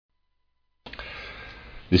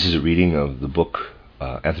This is a reading of the book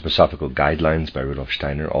Anthroposophical Guidelines by Rudolf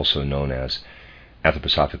Steiner, also known as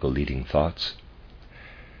Anthroposophical Leading Thoughts.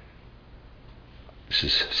 This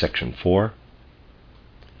is section 4,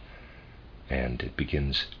 and it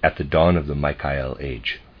begins at the dawn of the Michael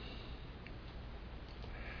age.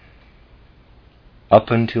 Up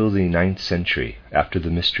until the 9th century, after the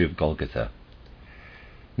mystery of Golgotha,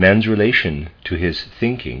 man's relation to his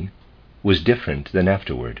thinking was different than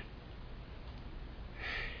afterward.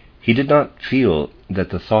 He did not feel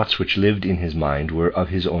that the thoughts which lived in his mind were of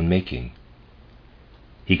his own making.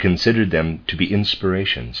 He considered them to be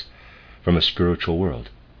inspirations from a spiritual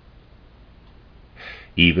world.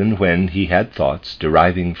 Even when he had thoughts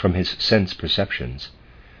deriving from his sense perceptions,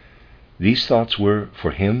 these thoughts were,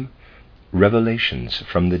 for him, revelations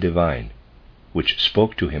from the divine, which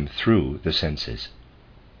spoke to him through the senses.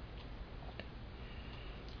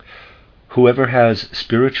 Whoever has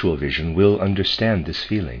spiritual vision will understand this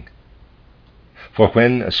feeling. For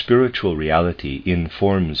when a spiritual reality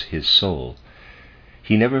informs his soul,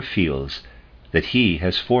 he never feels that he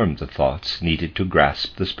has formed the thoughts needed to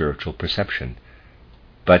grasp the spiritual perception,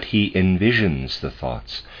 but he envisions the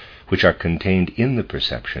thoughts which are contained in the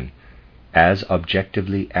perception as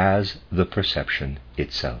objectively as the perception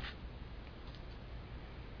itself.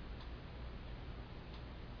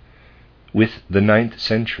 With the 9th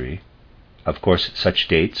century, of course, such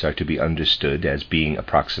dates are to be understood as being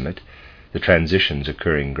approximate, the transitions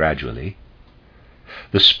occurring gradually,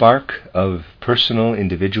 the spark of personal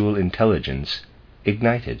individual intelligence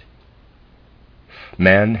ignited.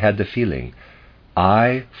 Man had the feeling,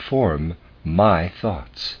 I form my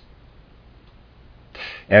thoughts.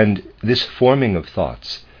 And this forming of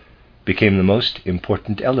thoughts became the most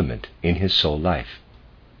important element in his soul life,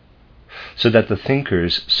 so that the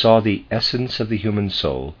thinkers saw the essence of the human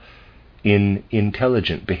soul in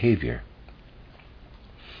intelligent behavior.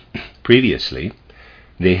 Previously,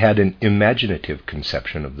 they had an imaginative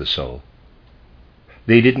conception of the soul.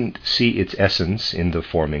 They didn't see its essence in the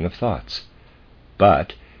forming of thoughts,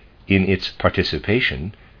 but in its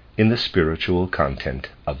participation in the spiritual content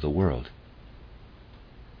of the world.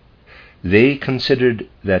 They considered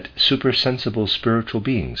that supersensible spiritual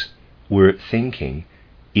beings were thinking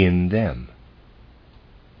in them.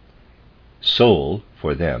 Soul,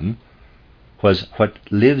 for them, was what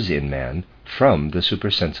lives in man from the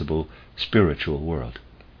supersensible spiritual world.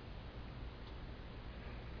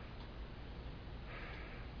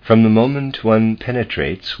 From the moment one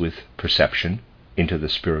penetrates with perception into the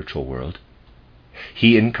spiritual world,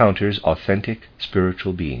 he encounters authentic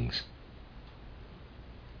spiritual beings.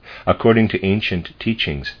 According to ancient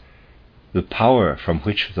teachings, the power from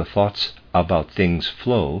which the thoughts about things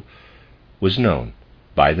flow was known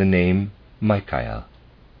by the name Michael.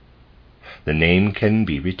 The name can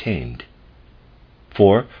be retained,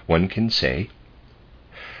 for one can say,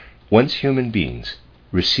 once human beings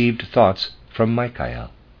received thoughts from Michael.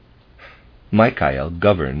 Michael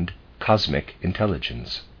governed cosmic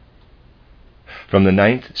intelligence. From the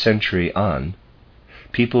 9th century on,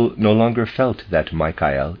 people no longer felt that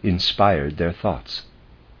Michael inspired their thoughts.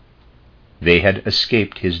 They had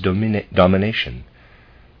escaped his domination.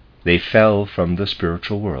 They fell from the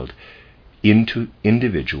spiritual world into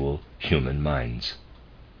individual human minds.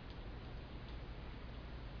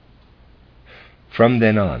 From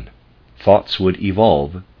then on, thoughts would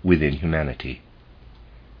evolve within humanity.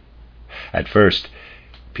 At first,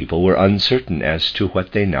 people were uncertain as to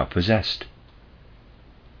what they now possessed.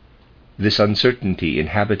 This uncertainty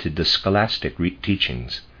inhabited the scholastic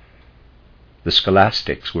teachings. The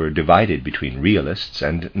scholastics were divided between realists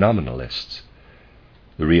and nominalists.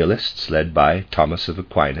 The realists, led by Thomas of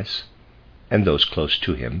Aquinas and those close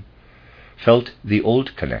to him, felt the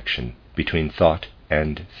old connection between thought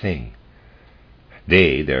and thing.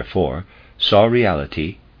 They, therefore, saw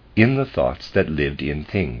reality in the thoughts that lived in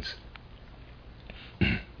things.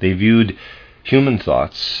 They viewed human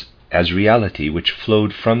thoughts as reality which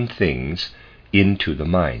flowed from things into the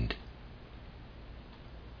mind.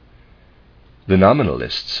 The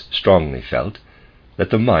nominalists strongly felt that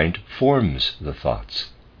the mind forms the thoughts.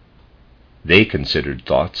 They considered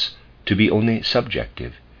thoughts to be only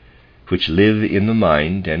subjective, which live in the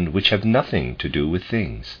mind and which have nothing to do with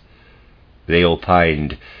things. They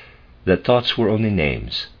opined that thoughts were only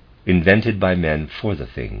names, invented by men for the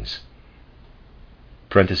things.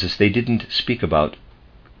 Parenthesis, they didn't speak about,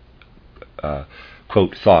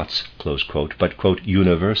 quote, thoughts, close quote, but, quote,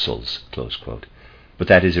 universals, close quote. But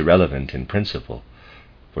that is irrelevant in principle,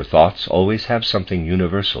 for thoughts always have something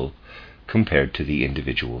universal compared to the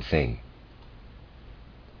individual thing.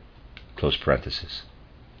 Close parenthesis.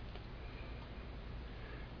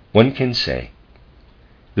 One can say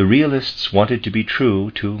the realists wanted to be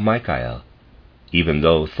true to Michael, even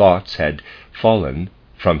though thoughts had fallen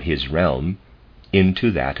from his realm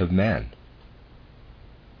into that of man.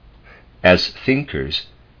 As thinkers,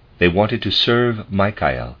 they wanted to serve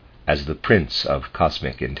Michael as the prince of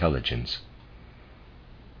cosmic intelligence.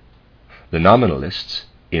 The nominalists,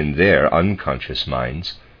 in their unconscious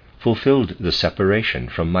minds, fulfilled the separation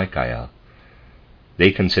from Michael.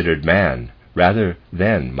 They considered man, rather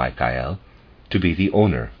than Michael, to be the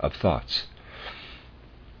owner of thoughts.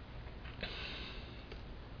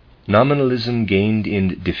 Nominalism gained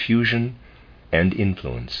in diffusion and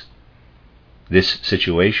influence. This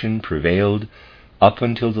situation prevailed up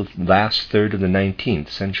until the last third of the 19th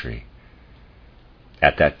century.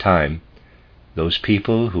 At that time, those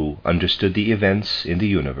people who understood the events in the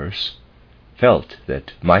universe felt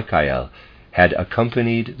that Michael had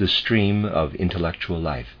accompanied the stream of intellectual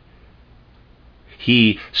life.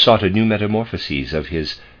 He sought a new metamorphosis of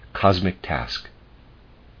his cosmic task.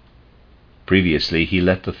 Previously, he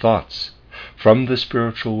let the thoughts from the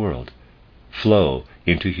spiritual world flow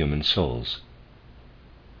into human souls.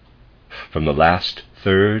 From the last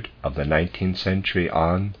third of the 19th century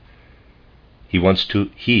on, he wants to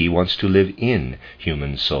live in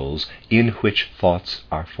human souls in which thoughts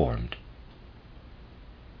are formed.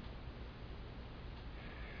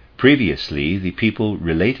 Previously, the people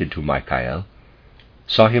related to Michael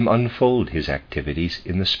saw him unfold his activities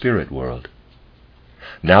in the spirit world.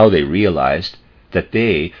 Now they realized that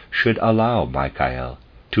they should allow Michael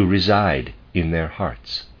to reside in their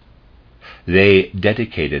hearts. They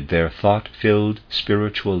dedicated their thought-filled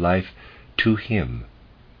spiritual life to him.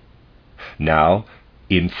 Now,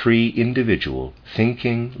 in free individual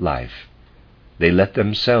thinking life, they let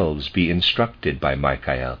themselves be instructed by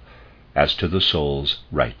Michael as to the soul's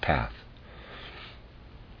right path.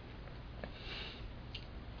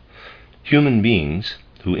 Human beings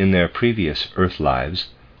who in their previous earth lives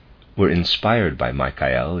were inspired by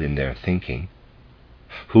Michael in their thinking,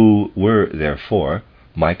 who were therefore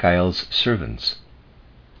Michael's servants,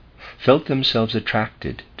 felt themselves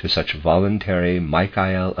attracted to such voluntary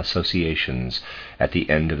Michael associations at the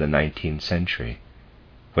end of the 19th century,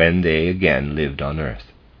 when they again lived on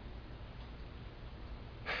earth.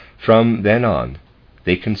 From then on,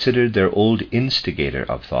 they considered their old instigator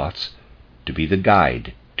of thoughts to be the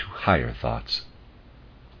guide to higher thoughts.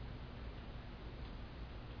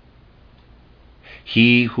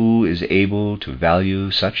 He who is able to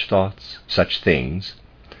value such thoughts, such things,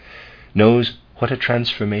 knows what a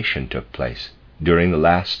transformation took place during the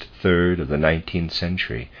last third of the 19th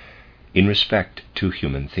century in respect to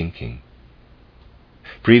human thinking.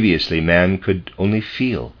 Previously, man could only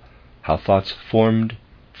feel how thoughts formed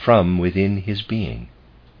from within his being.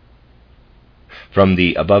 From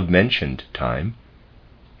the above-mentioned time,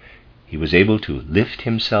 he was able to lift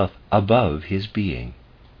himself above his being.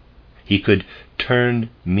 He could turn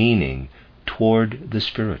meaning toward the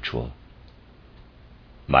spiritual.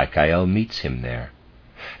 Michael meets him there,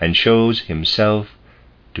 and shows himself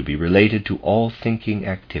to be related to all thinking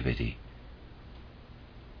activity.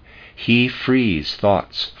 He frees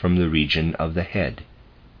thoughts from the region of the head.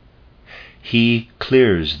 He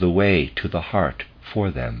clears the way to the heart for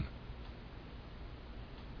them.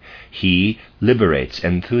 He liberates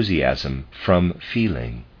enthusiasm from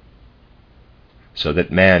feeling, so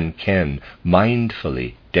that man can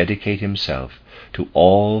mindfully dedicate himself to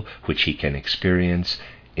all which he can experience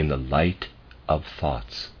in the light of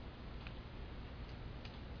thoughts.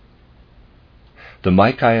 The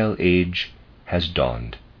Michael age has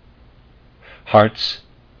dawned. Hearts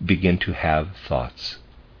begin to have thoughts.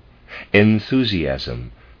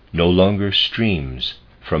 Enthusiasm no longer streams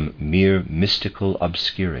from mere mystical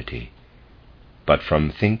obscurity, but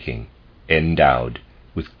from thinking endowed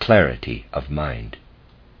with clarity of mind.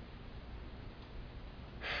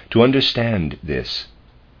 To understand this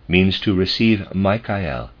means to receive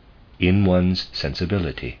Michael in one's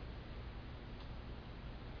sensibility.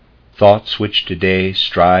 Thoughts which today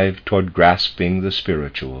strive toward grasping the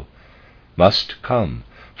spiritual must come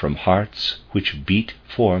from hearts which beat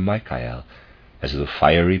for Michael as the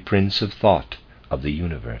fiery prince of thought of the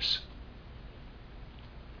universe.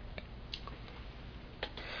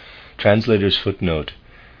 Translator's footnote: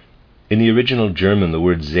 in the original German, the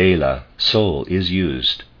word Seele, soul, is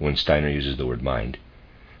used when Steiner uses the word mind.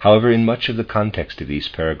 However, in much of the context of these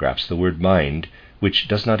paragraphs, the word mind, which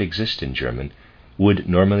does not exist in German, would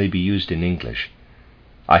normally be used in English.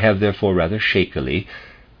 I have therefore rather shakily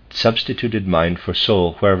substituted mind for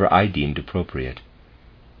soul wherever I deemed appropriate.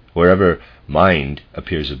 Wherever mind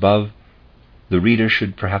appears above, the reader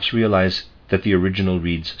should perhaps realize that the original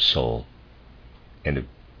reads soul. End of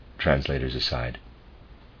translator's aside.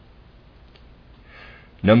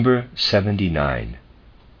 Number 79.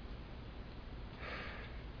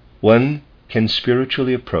 One can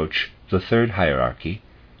spiritually approach the third hierarchy,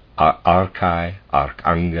 archai,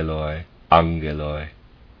 archangeloi, angeloi,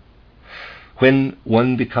 when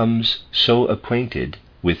one becomes so acquainted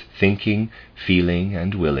with thinking, feeling,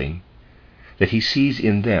 and willing that he sees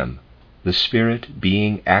in them the Spirit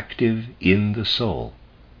being active in the soul.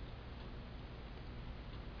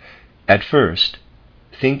 At first,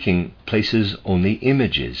 thinking places only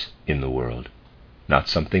images in the world, not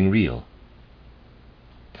something real.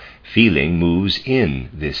 Feeling moves in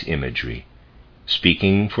this imagery,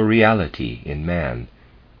 speaking for reality in man,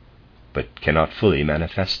 but cannot fully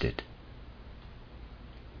manifest it.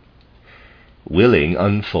 Willing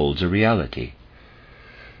unfolds a reality,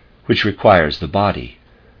 which requires the body,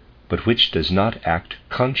 but which does not act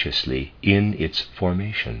consciously in its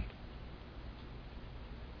formation.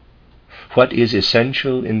 What is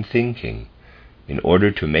essential in thinking, in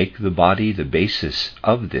order to make the body the basis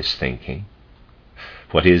of this thinking?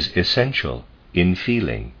 What is essential in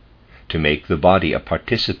feeling, to make the body a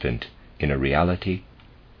participant in a reality?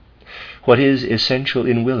 What is essential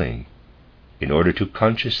in willing, in order to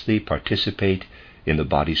consciously participate in the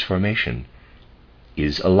body's formation,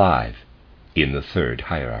 is alive in the third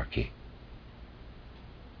hierarchy.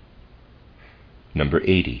 Number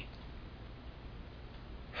 80.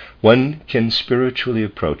 One can spiritually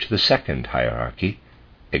approach the second hierarchy,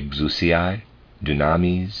 exousiae,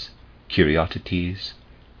 dunamis, kuriotetes,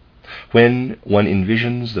 when one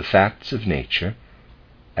envisions the facts of nature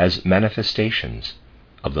as manifestations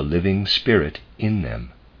of the living Spirit in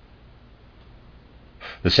them.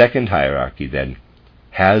 The second hierarchy, then,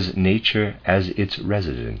 has nature as its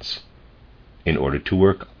residence, in order to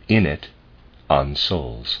work in it on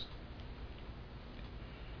souls.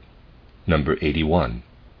 Number 81.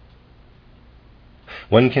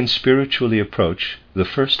 One can spiritually approach the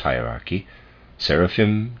first hierarchy,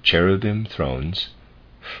 seraphim, cherubim, thrones,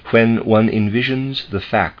 when one envisions the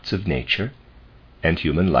facts of nature and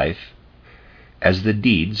human life as the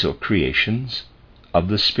deeds or creations of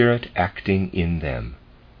the Spirit acting in them.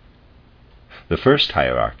 The first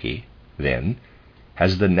hierarchy, then,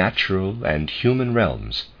 has the natural and human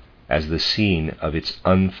realms as the scene of its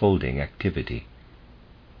unfolding activity.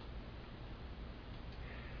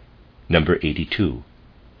 Number 82.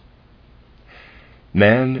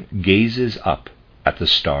 Man gazes up at the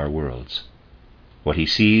star worlds. What he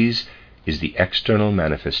sees is the external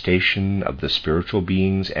manifestation of the spiritual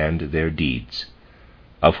beings and their deeds,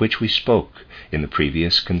 of which we spoke in the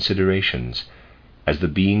previous considerations as the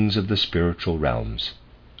beings of the spiritual realms,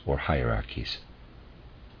 or hierarchies.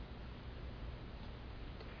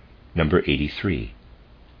 Number 83.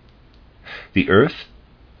 The earth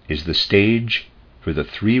is the stage for the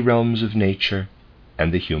three realms of nature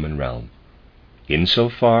and the human realm,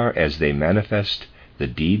 insofar as they manifest the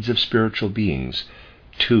deeds of spiritual beings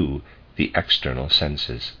to the external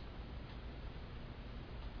senses.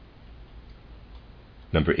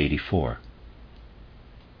 Number 84.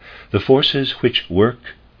 The forces which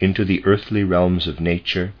work into the earthly realms of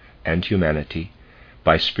nature and humanity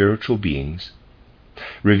by spiritual beings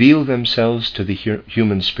reveal themselves to the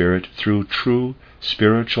human spirit through true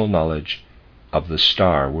spiritual knowledge of the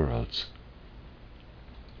star worlds.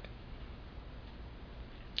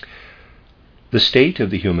 The state of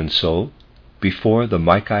the human soul before the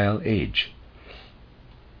Michael age.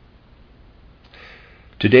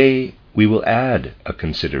 Today we will add a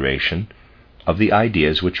consideration of the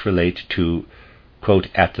ideas which relate to, quote,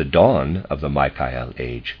 at the dawn of the Michael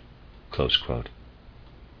age, close quote.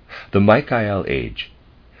 The Michael age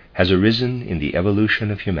has arisen in the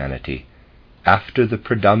evolution of humanity after the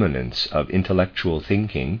predominance of intellectual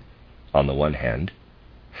thinking, on the one hand,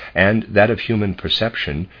 and that of human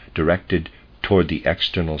perception directed toward the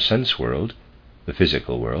external sense world, the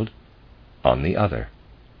physical world, on the other.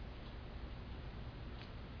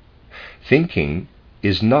 Thinking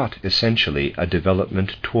is not essentially a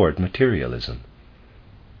development toward materialism.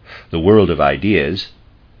 The world of ideas,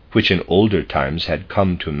 which in older times had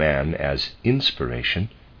come to man as inspiration,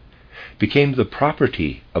 became the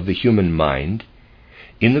property of the human mind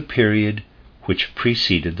in the period which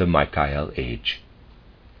preceded the Michael age.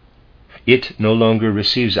 It no longer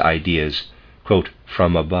receives ideas, quote,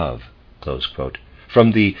 from above, close quote,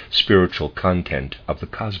 from the spiritual content of the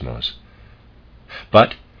cosmos,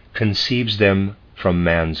 but conceives them from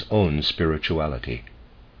man's own spirituality.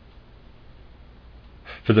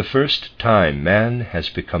 For the first time, man has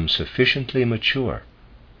become sufficiently mature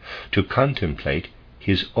to contemplate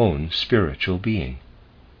his own spiritual being.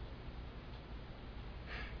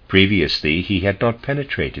 Previously, he had not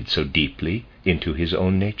penetrated so deeply into his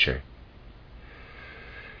own nature.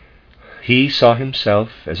 He saw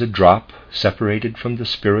himself as a drop separated from the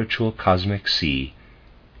spiritual cosmic sea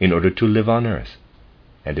in order to live on earth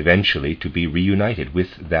and eventually to be reunited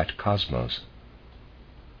with that cosmos.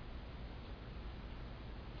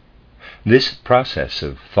 This process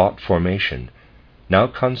of thought formation now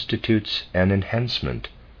constitutes an enhancement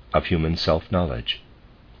of human self-knowledge.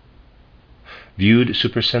 Viewed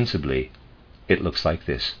supersensibly, it looks like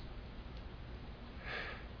this.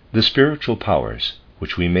 The spiritual powers,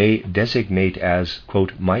 which we may designate as,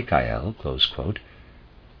 quote, Michael, close quote,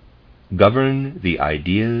 govern the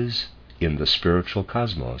ideas in the spiritual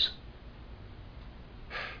cosmos.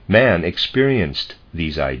 Man experienced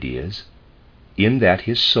these ideas in that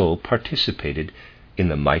his soul participated in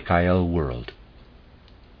the Michael world.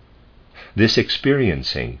 This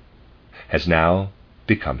experiencing has now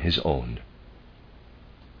become his own.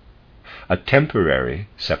 A temporary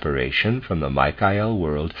separation from the Michael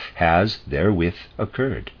world has therewith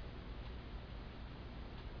occurred.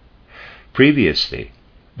 Previously,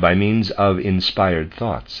 by means of inspired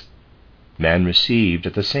thoughts, man received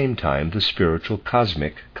at the same time the spiritual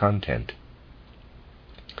cosmic content.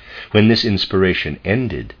 When this inspiration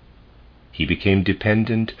ended, he became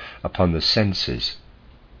dependent upon the senses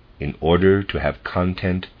in order to have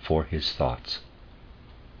content for his thoughts.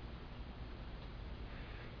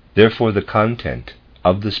 Therefore, the content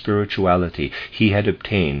of the spirituality he had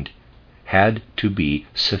obtained had to be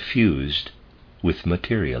suffused with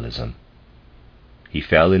materialism. He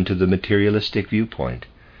fell into the materialistic viewpoint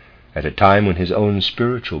at a time when his own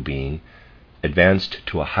spiritual being advanced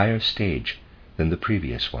to a higher stage than the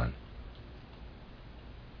previous one.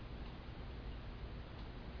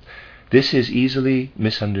 This is easily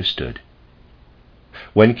misunderstood.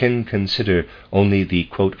 One can consider only the,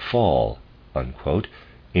 quote, fall, unquote,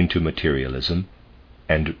 into materialism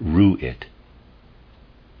and rue it.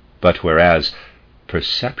 But whereas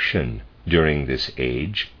perception during this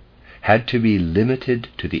age had to be limited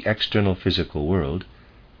to the external physical world,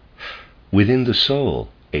 within the soul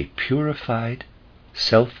a purified,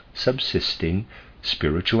 self-subsisting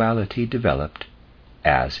spirituality developed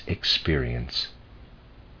as experience.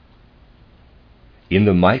 In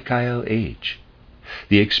the Michael age,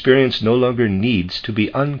 the experience no longer needs to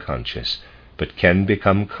be unconscious, but can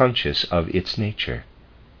become conscious of its nature.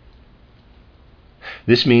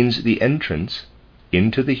 This means the entrance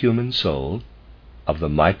into the human soul of the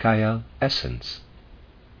Michael essence.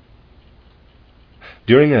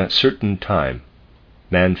 During a certain time,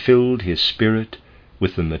 man filled his spirit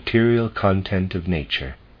with the material content of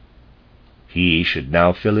nature. He should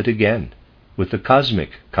now fill it again with the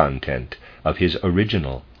cosmic content of his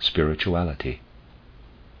original spirituality.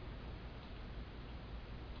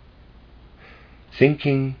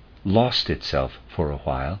 Thinking lost itself for a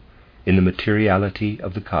while in the materiality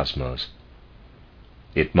of the cosmos.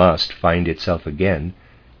 It must find itself again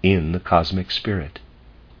in the cosmic spirit.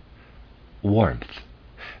 Warmth,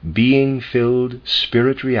 being-filled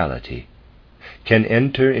spirit reality, can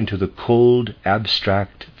enter into the cold,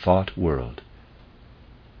 abstract thought world.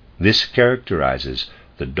 This characterizes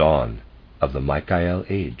the dawn of the Michael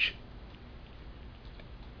age.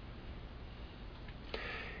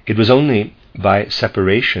 It was only by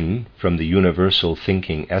separation from the universal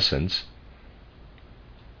thinking essence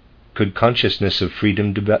could consciousness of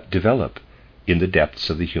freedom develop in the depths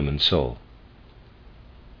of the human soul.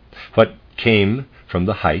 What came from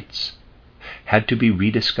the heights had to be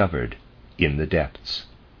rediscovered in the depths.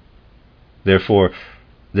 Therefore,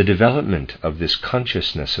 the development of this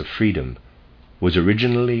consciousness of freedom was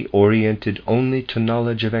originally oriented only to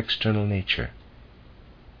knowledge of external nature.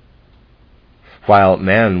 While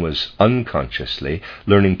man was unconsciously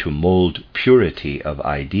learning to mold purity of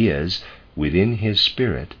ideas within his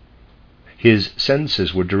spirit, his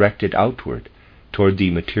senses were directed outward toward the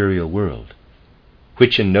material world,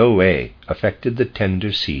 which in no way affected the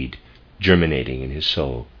tender seed germinating in his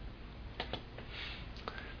soul.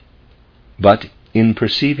 But in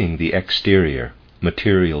perceiving the exterior,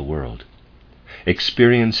 material world,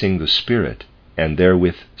 experiencing the spirit and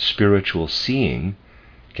therewith spiritual seeing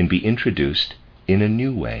can be introduced in a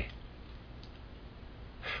new way.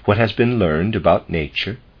 What has been learned about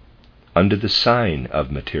nature under the sign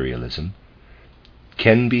of materialism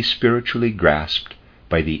can be spiritually grasped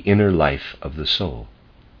by the inner life of the soul.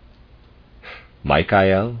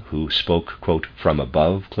 Michael, who spoke, quote, from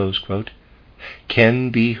above, close quote, can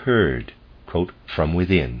be heard, quote, from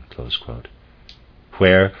within, close quote,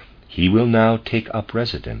 where he will now take up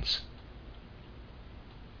residence.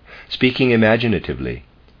 Speaking imaginatively,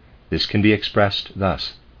 this can be expressed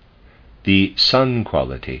thus. The sun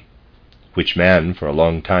quality, which man for a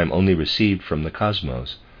long time only received from the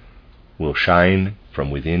cosmos, will shine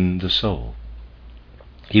from within the soul.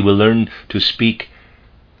 He will learn to speak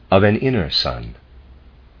of an inner sun.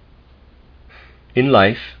 In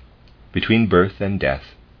life, between birth and death,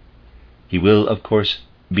 he will, of course,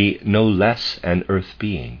 be no less an earth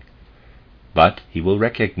being, but he will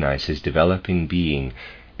recognize his developing being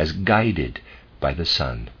as guided by the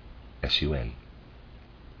sun, S-U-N.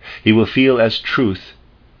 He will feel as truth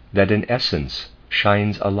that an essence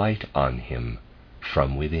shines a light on him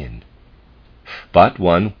from within, but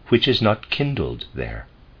one which is not kindled there.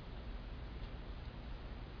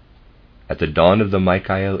 At the dawn of the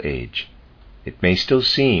Michael age, it may still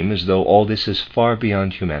seem as though all this is far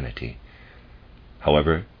beyond humanity.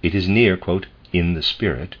 However, it is near, quote, in the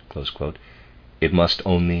spirit, close quote. It must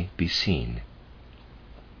only be seen.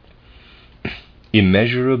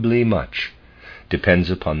 Immeasurably much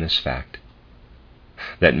depends upon this fact,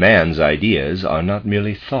 that man's ideas are not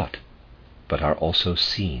merely thought, but are also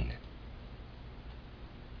seen.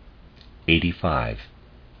 85.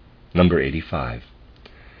 Number 85.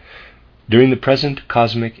 During the present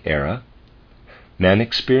cosmic era, man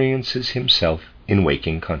experiences himself in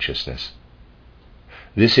waking consciousness.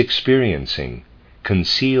 This experiencing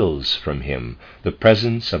conceals from him the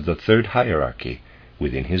presence of the third hierarchy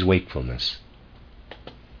within his wakefulness.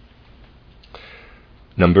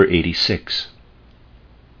 Number 86.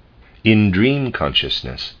 In dream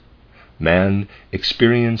consciousness, man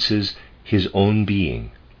experiences his own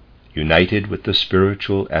being, united with the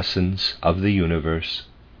spiritual essence of the universe,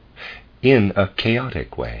 in a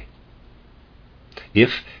chaotic way.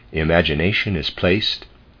 If imagination is placed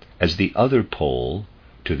as the other pole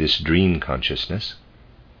to this dream consciousness,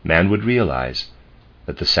 man would realize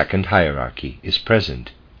that the second hierarchy is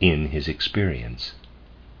present in his experience.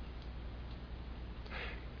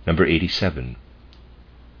 Number 87.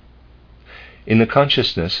 In the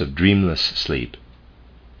consciousness of dreamless sleep,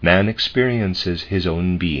 man experiences his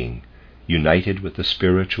own being, united with the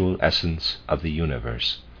spiritual essence of the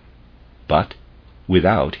universe, but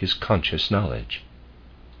without his conscious knowledge.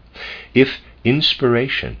 If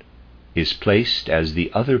inspiration is placed as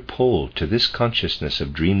the other pole to this consciousness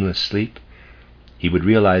of dreamless sleep, he would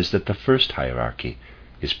realize that the first hierarchy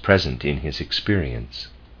is present in his experience.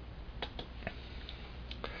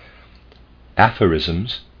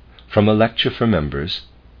 Aphorisms from a lecture for members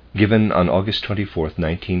given on August 24,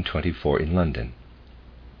 1924 in London.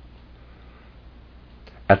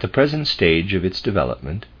 At the present stage of its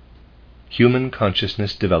development, human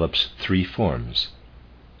consciousness develops three forms: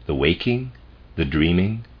 the waking, the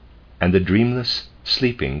dreaming, and the dreamless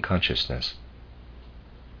sleeping consciousness.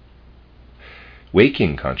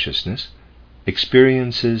 Waking consciousness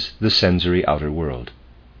experiences the sensory outer world,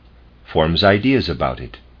 forms ideas about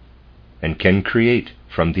it, and can create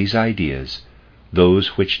from these ideas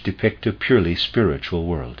those which depict a purely spiritual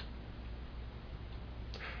world.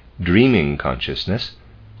 Dreaming consciousness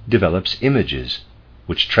develops images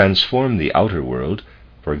which transform the outer world.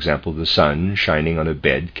 For example, the sun shining on a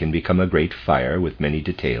bed can become a great fire with many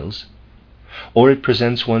details, or it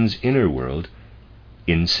presents one's inner world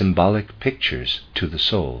in symbolic pictures to the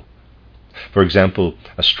soul. For example,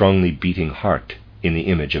 a strongly beating heart in the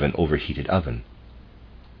image of an overheated oven.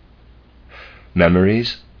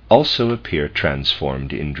 Memories also appear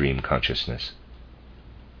transformed in dream consciousness.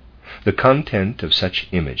 The content of such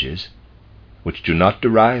images, which do not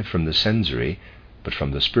derive from the sensory but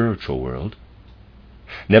from the spiritual world,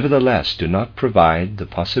 nevertheless do not provide the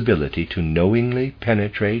possibility to knowingly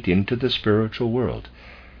penetrate into the spiritual world,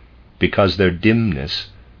 because their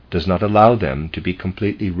dimness does not allow them to be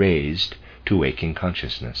completely raised to waking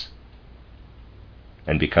consciousness,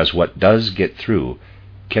 and because what does get through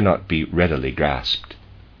cannot be readily grasped.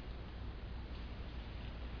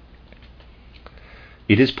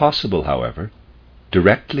 It is possible, however,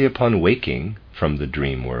 directly upon waking from the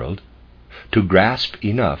dream world, to grasp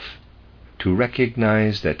enough to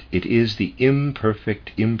recognize that it is the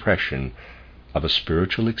imperfect impression of a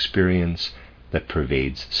spiritual experience that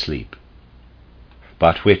pervades sleep,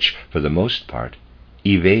 but which, for the most part,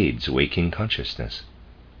 evades waking consciousness.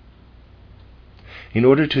 In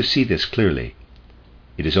order to see this clearly,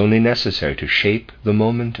 it is only necessary to shape the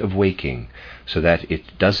moment of waking so that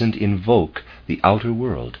it doesn't invoke the outer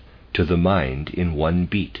world to the mind in one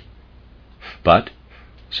beat, but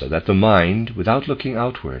so that the mind, without looking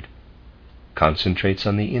outward, concentrates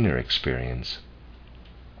on the inner experience.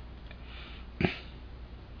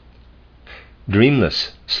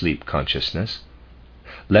 Dreamless sleep consciousness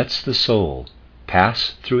lets the soul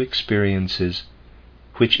pass through experiences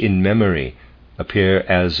which in memory appear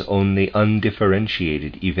as only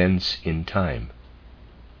undifferentiated events in time.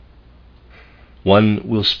 One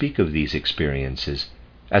will speak of these experiences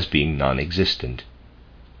as being non-existent,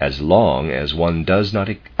 as long as one does not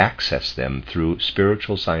access them through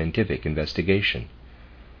spiritual scientific investigation.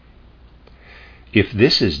 If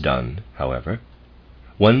this is done, however,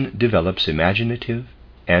 one develops imaginative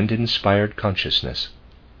and inspired consciousness,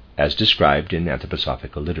 as described in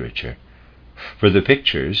anthroposophical literature, for the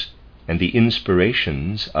pictures and the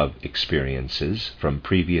inspirations of experiences from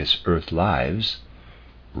previous earth lives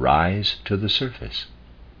rise to the surface.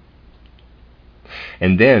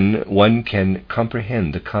 And then one can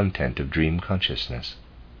comprehend the content of dream consciousness.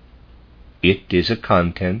 It is a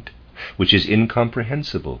content which is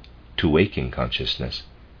incomprehensible to waking consciousness,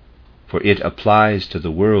 for it applies to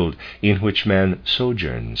the world in which man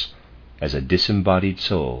sojourns as a disembodied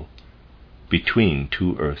soul between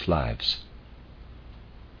two earth lives.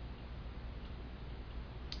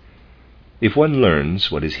 If one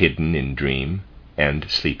learns what is hidden in dream and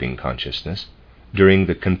sleeping consciousness during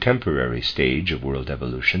the contemporary stage of world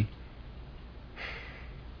evolution,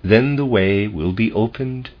 then the way will be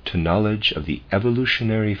opened to knowledge of the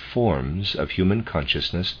evolutionary forms of human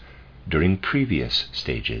consciousness during previous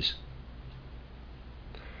stages.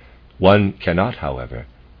 One cannot, however,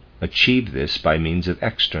 achieve this by means of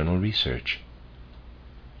external research,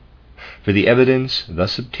 for the evidence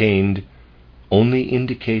thus obtained only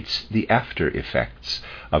indicates the after effects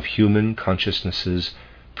of human consciousness's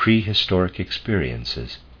prehistoric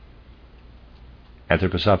experiences.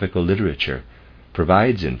 Anthroposophical literature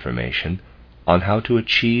provides information on how to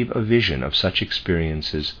achieve a vision of such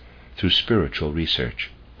experiences through spiritual research.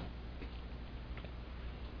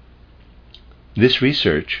 This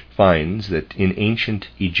research finds that in ancient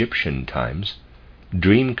Egyptian times,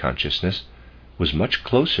 dream consciousness was much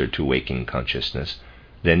closer to waking consciousness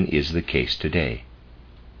than is the case today.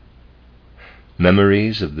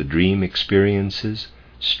 Memories of the dream experiences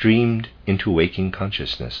streamed into waking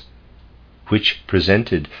consciousness, which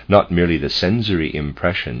presented not merely the sensory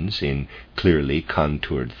impressions in clearly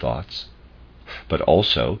contoured thoughts, but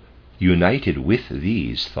also, united with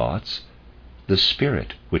these thoughts, the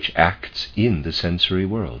spirit which acts in the sensory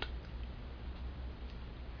world.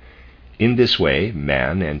 In this way,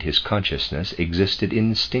 man and his consciousness existed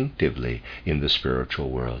instinctively in the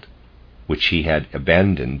spiritual world, which he had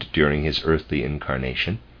abandoned during his earthly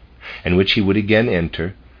incarnation, and which he would again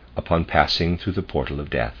enter upon passing through the portal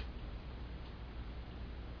of death.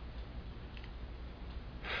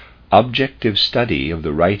 Objective study of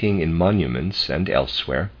the writing in monuments and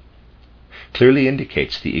elsewhere clearly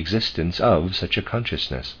indicates the existence of such a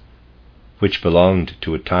consciousness, which belonged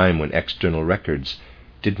to a time when external records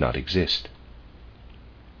did not exist.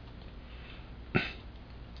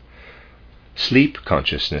 Sleep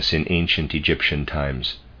consciousness in ancient Egyptian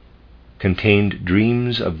times contained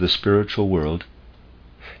dreams of the spiritual world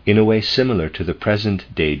in a way similar to the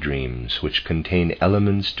present-day dreams, which contain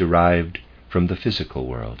elements derived from the physical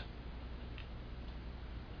world.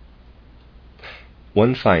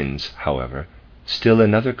 One finds, however, still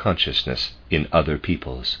another consciousness in other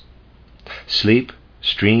peoples. Sleep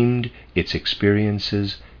streamed its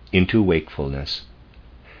experiences into wakefulness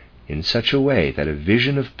in such a way that a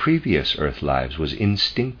vision of previous earth lives was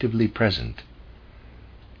instinctively present.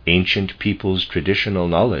 Ancient peoples' traditional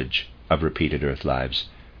knowledge of repeated earth lives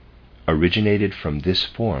originated from this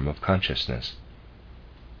form of consciousness.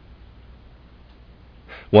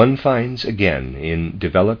 One finds again in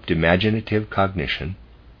developed imaginative cognition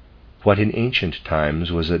what in ancient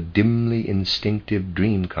times was a dimly instinctive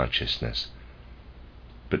dream consciousness,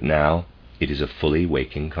 but now it is a fully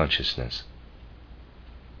waking consciousness.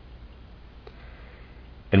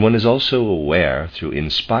 And one is also aware through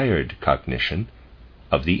inspired cognition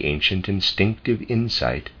of the ancient instinctive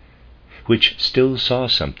insight which still saw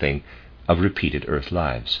something of repeated earth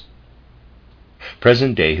lives.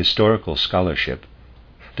 Present-day historical scholarship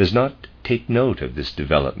does not take note of this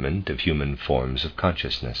development of human forms of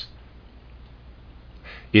consciousness.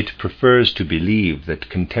 It prefers to believe that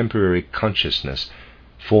contemporary consciousness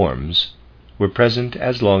forms were present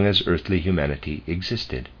as long as earthly humanity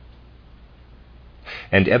existed.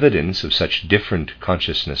 And evidence of such different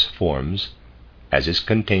consciousness forms, as is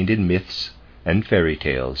contained in myths and fairy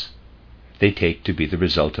tales, they take to be the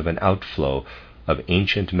result of an outflow of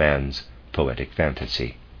ancient man's poetic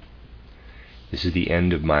fantasy. This is the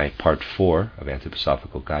end of my Part 4 of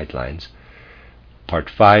Anthroposophical Guidelines. Part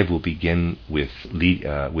 5 will begin with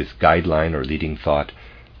guideline or leading thought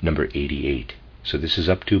number 88. So this is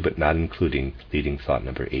up to but not including leading thought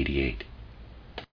number 88.